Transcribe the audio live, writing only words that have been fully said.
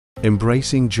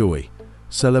Embracing joy,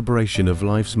 celebration of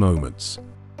life's moments.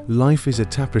 Life is a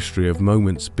tapestry of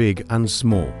moments big and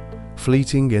small,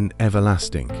 fleeting and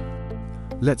everlasting.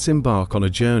 Let's embark on a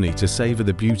journey to savor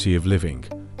the beauty of living,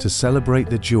 to celebrate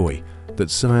the joy that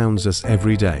surrounds us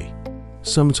every day.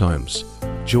 Sometimes,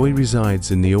 joy resides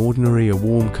in the ordinary: a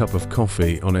warm cup of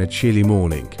coffee on a chilly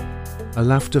morning, a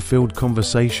laughter-filled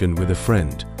conversation with a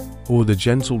friend, or the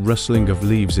gentle rustling of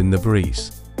leaves in the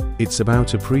breeze. It's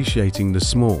about appreciating the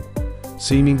small,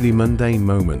 seemingly mundane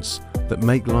moments that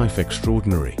make life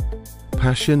extraordinary.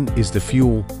 Passion is the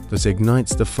fuel that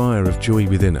ignites the fire of joy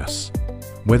within us.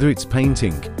 Whether it's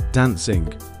painting,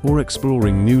 dancing, or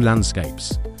exploring new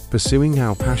landscapes, pursuing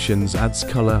our passions adds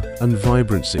color and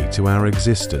vibrancy to our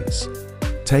existence.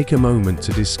 Take a moment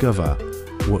to discover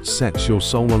what sets your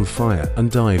soul on fire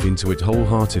and dive into it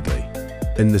wholeheartedly.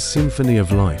 In the symphony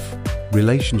of life,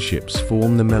 relationships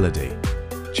form the melody.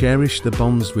 Cherish the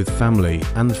bonds with family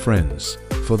and friends,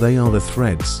 for they are the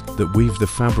threads that weave the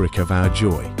fabric of our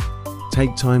joy.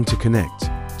 Take time to connect,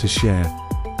 to share,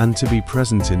 and to be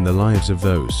present in the lives of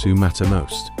those who matter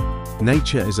most.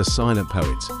 Nature is a silent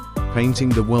poet, painting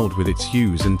the world with its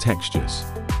hues and textures.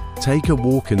 Take a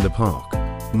walk in the park,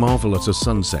 marvel at a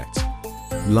sunset.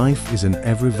 Life is an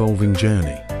ever-evolving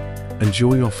journey, and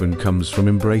joy often comes from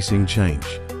embracing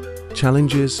change.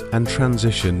 Challenges and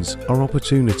transitions are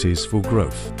opportunities for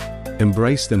growth.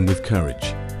 Embrace them with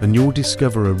courage, and you'll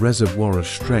discover a reservoir of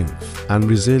strength and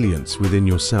resilience within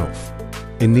yourself.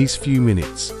 In these few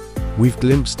minutes, we've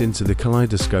glimpsed into the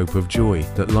kaleidoscope of joy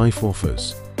that life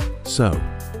offers. So,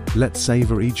 let's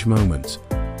savor each moment,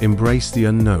 embrace the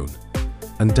unknown,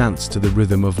 and dance to the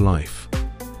rhythm of life.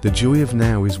 The joy of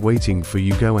now is waiting for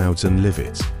you. Go out and live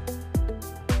it.